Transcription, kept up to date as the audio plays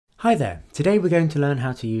Hi there, today we're going to learn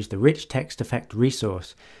how to use the RichTextEffect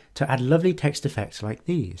resource to add lovely text effects like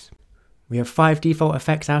these. We have 5 default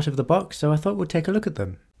effects out of the box, so I thought we'd take a look at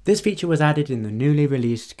them. This feature was added in the newly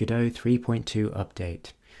released Godot 3.2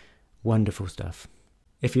 update. Wonderful stuff.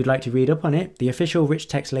 If you'd like to read up on it, the official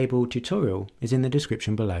RichTextLabel tutorial is in the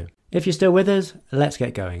description below. If you're still with us, let's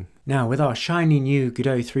get going. Now with our shiny new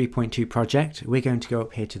Godot 3.2 project, we're going to go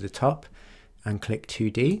up here to the top and click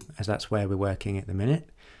 2D, as that's where we're working at the minute.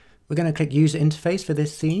 We're going to click User Interface for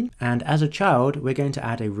this scene, and as a child, we're going to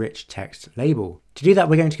add a rich text label. To do that,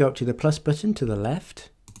 we're going to go up to the plus button to the left,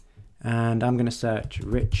 and I'm going to search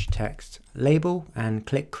Rich Text Label and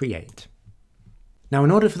click Create. Now,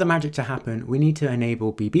 in order for the magic to happen, we need to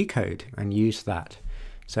enable BB code and use that.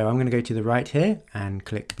 So I'm going to go to the right here and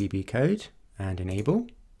click BB code and enable.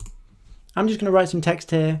 I'm just going to write some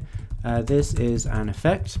text here. This is an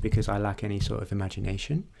effect because I lack any sort of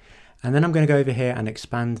imagination. And then I'm going to go over here and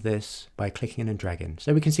expand this by clicking and dragging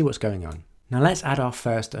so we can see what's going on. Now let's add our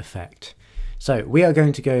first effect. So we are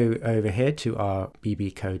going to go over here to our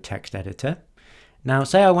BB code text editor. Now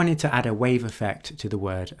say I wanted to add a wave effect to the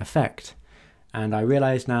word effect. And I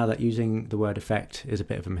realize now that using the word effect is a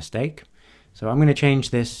bit of a mistake. So I'm going to change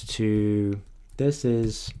this to, this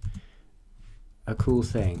is a cool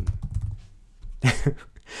thing.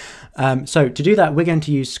 So to do that, we're going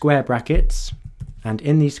to use square brackets. And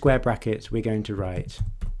in these square brackets, we're going to write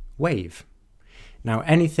wave. Now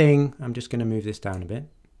anything, I'm just going to move this down a bit.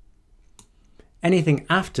 Anything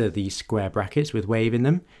after these square brackets with wave in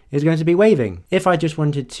them is going to be waving. If I just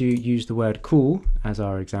wanted to use the word cool as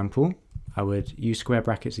our example, I would use square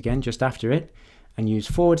brackets again just after it and use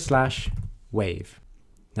 / wave.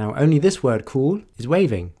 Now only this word cool is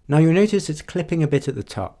waving. Now you'll notice it's clipping a bit at the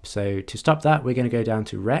top. So to stop that, we're going to go down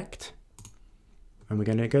to rect. And we're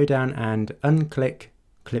going to go down and unclick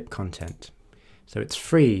clip content. So it's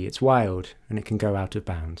free, it's wild, and it can go out of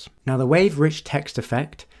bounds. Now the wave rich text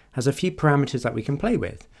effect has a few parameters that we can play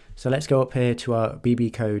with. So let's go up here to our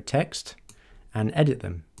BB code text and edit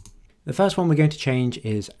them. The first one we're going to change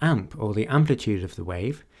is amp, or the amplitude of the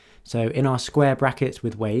wave. So in our square brackets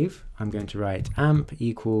with wave, I'm going to write amp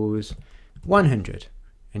equals 100.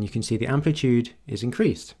 And you can see the amplitude is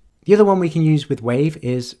increased. The other one we can use with wave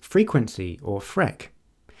is frequency, or frec.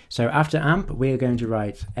 So after amp, we're going to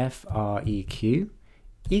write FREQ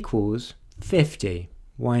equals 50.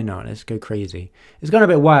 Why not? Let's go crazy. It's gone a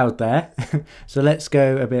bit wild there. So let's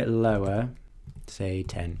go a bit lower, say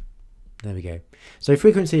 10. There we go. So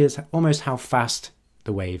frequency is almost how fast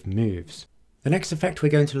the wave moves. The next effect we're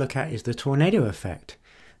going to look at is the tornado effect.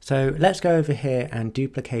 So let's go over here and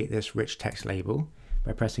duplicate this rich text label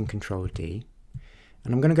by pressing Ctrl D.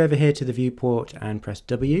 And I'm going to go over here to the viewport and press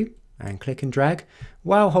W and click and drag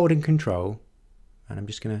while holding Control. And I'm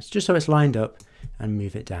just going to, just so it's lined up, and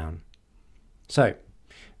move it down. So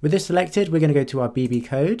with this selected, we're going to go to our BB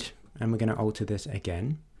code and we're going to alter this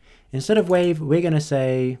again. Instead of wave, we're going to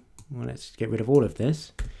say, well, let's get rid of all of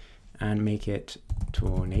this and make it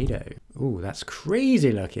tornado. Ooh, that's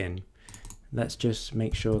crazy looking. Let's just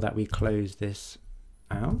make sure that we close this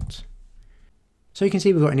out. So you can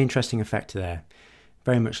see we've got an interesting effect there.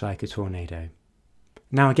 Very much like a tornado.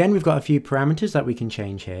 Now again, we've got a few parameters that we can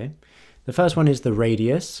change here. The first one is the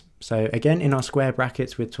radius. So again, in our square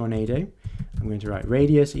brackets with tornado, I'm going to write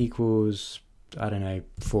radius equals, I don't know,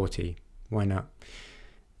 40. Why not?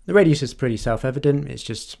 The radius is pretty self-evident. It's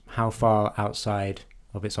just how far outside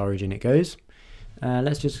of its origin it goes.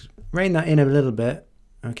 Let's just rein that in a little bit.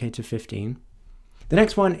 Okay, to 15. The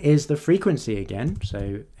next one is the frequency again.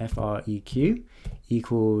 So FREQ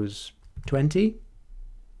equals 20.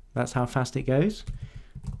 That's how fast it goes.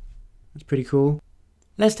 That's pretty cool.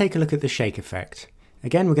 Let's take a look at the shake effect.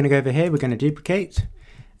 Again, we're going to go over here, we're going to duplicate,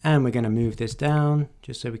 and we're going to move this down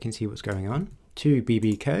just so we can see what's going on, to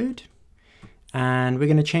BB code. And we're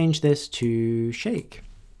going to change this to shake.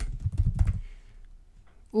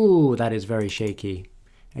 Ooh, that is very shaky.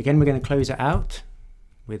 Again, we're going to close it out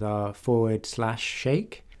with our /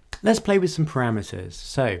 shake. Let's play with some parameters.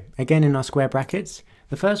 So again, in our square brackets,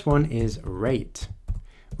 the first one is rate.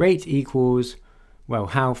 Rate equals, well,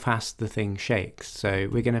 how fast the thing shakes. So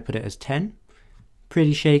we're going to put it as 10.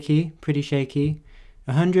 Pretty shaky, pretty shaky.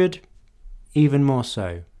 100, even more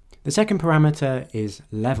so. The second parameter is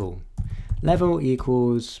level. Level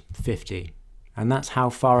equals 50. And that's how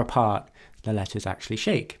far apart the letters actually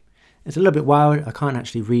shake. It's a little bit wild. I can't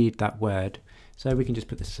actually read that word. So we can just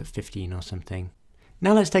put this at 15 or something.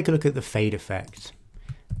 Now let's take a look at the fade effect.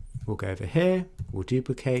 We'll go over here, we'll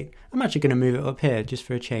duplicate. I'm actually going to move it up here just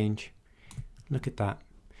for a change. Look at that.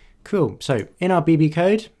 Cool. So in our BB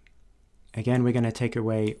code, again, we're going to take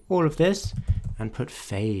away all of this and put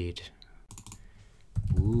fade.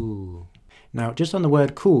 Ooh. Now, just on the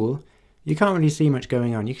word cool, you can't really see much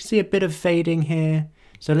going on. You can see a bit of fading here.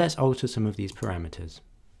 So let's alter some of these parameters.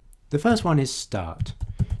 The first one is start.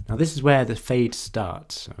 Now this is where the fade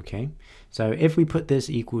starts, okay? So if we put this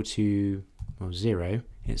equal to 0,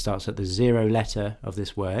 it starts at the 0 letter of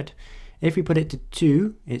this word. If we put it to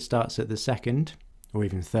 2, it starts at the second, or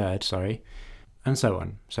even third, sorry, and so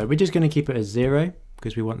on. So we're just going to keep it as 0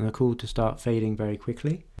 because we want the cool to start fading very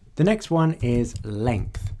quickly. The next one is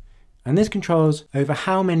length, and this controls over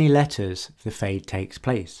how many letters the fade takes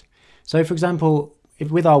place. So for example, if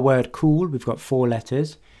with our word cool, we've got 4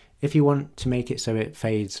 letters. If you want to make it so it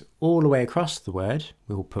fades all the way across the word,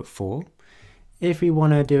 we'll put 4. If we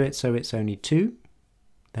want to do it so it's only 2,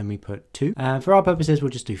 then we put 2. For our purposes, we'll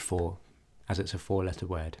just do 4, as it's a 4-letter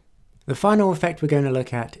word. The final effect we're going to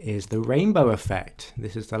look at is the rainbow effect.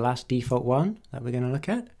 This is the last default one that we're going to look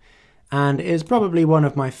at, and is probably one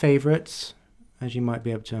of my favorites, as you might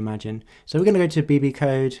be able to imagine. So we're going to go to BB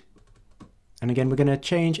code, and again, we're going to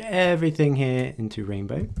change everything here into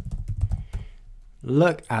rainbow.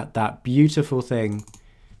 Look at that beautiful thing,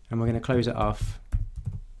 and we're going to close it off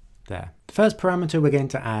there. The first parameter we're going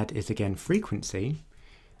to add is again frequency,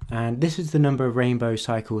 and this is the number of rainbow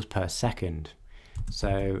cycles per second.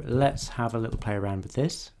 So let's have a little play around with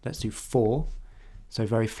this. Let's do 4, so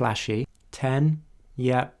very flashy. 10,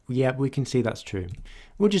 yep, we can see that's true.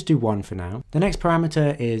 We'll just do 1 for now. The next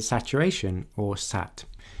parameter is saturation, or SAT.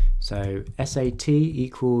 So SAT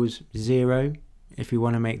equals 0. If we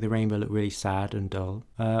want to make the rainbow look really sad and dull,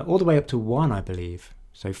 all the way up to 1, I believe.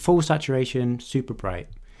 So full saturation, super bright.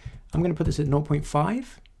 I'm going to put this at 0.5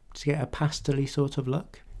 to get a pastel-y sort of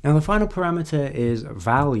look. Now the final parameter is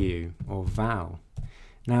value, or val.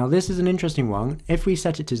 Now this is an interesting one. If we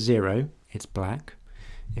set it to 0, it's black.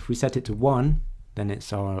 If we set it to 1, then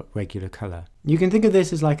it's our regular color. You can think of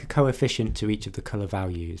this as like a coefficient to each of the color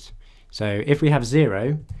values. So if we have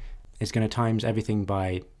 0, it's going to times everything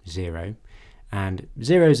by 0. And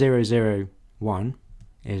 0001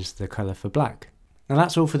 is the color for black. Now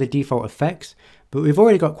that's all for the default effects, but we've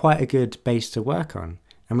already got quite a good base to work on,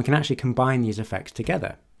 and we can actually combine these effects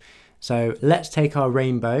together. So let's take our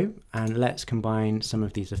rainbow and let's combine some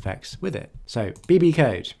of these effects with it. So BB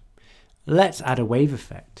code, let's add a wave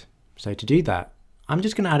effect. So to do that, I'm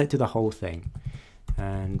just going to add it to the whole thing,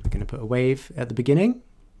 and we're going to put a wave at the beginning,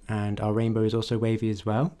 and our rainbow is also wavy as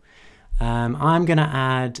well. I'm going to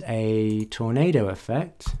add a tornado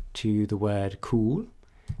effect to the word cool.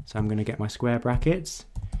 So I'm going to get my square brackets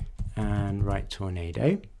and write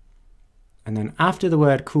tornado. And then after the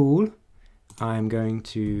word cool, I'm going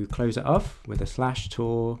to close it off with a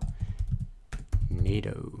 /tornado.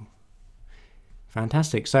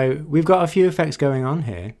 Fantastic. So we've got a few effects going on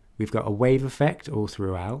here. We've got a wave effect all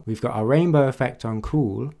throughout. We've got a rainbow effect on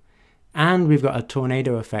cool, and we've got a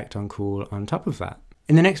tornado effect on cool on top of that.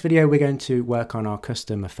 In the next video, we're going to work on our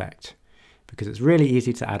custom effect, because it's really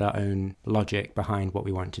easy to add our own logic behind what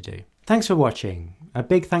we want to do. Thanks for watching. A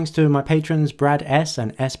big thanks to my patrons Brad S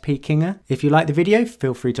and SP Kinger. If you like the video,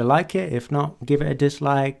 feel free to like it. If not, give it a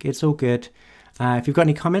dislike. It's all good. If you've got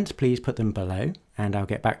any comments, please put them below, and I'll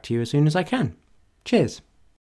get back to you as soon as I can. Cheers.